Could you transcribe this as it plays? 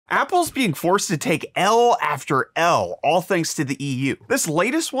Apple's being forced to take L after L, all thanks to the EU. This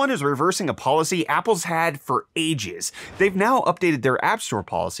latest one is reversing a policy Apple's had for ages. They've now updated their App Store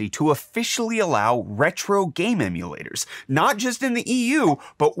policy to officially allow retro game emulators, not just in the EU,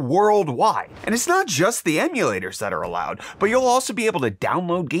 but worldwide. And it's not just the emulators that are allowed, but you'll also be able to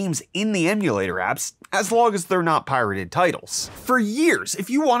download games in the emulator apps as long as they're not pirated titles. For years, if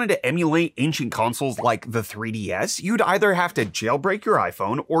you wanted to emulate ancient consoles like the 3DS, you'd either have to jailbreak your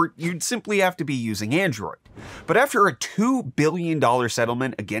iPhone or you'd simply have to be using Android. But after a $2 billion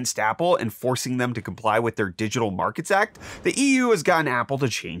settlement against Apple and forcing them to comply with their Digital Markets Act, the EU has gotten Apple to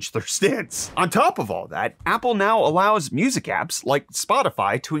change their stance. On top of all that, Apple now allows music apps like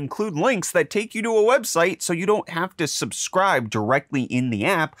Spotify to include links that take you to a website so you don't have to subscribe directly in the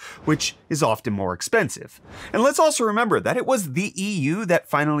app, which is often more expensive. And let's also remember that it was the EU that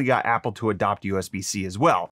finally got Apple to adopt USB-C as well.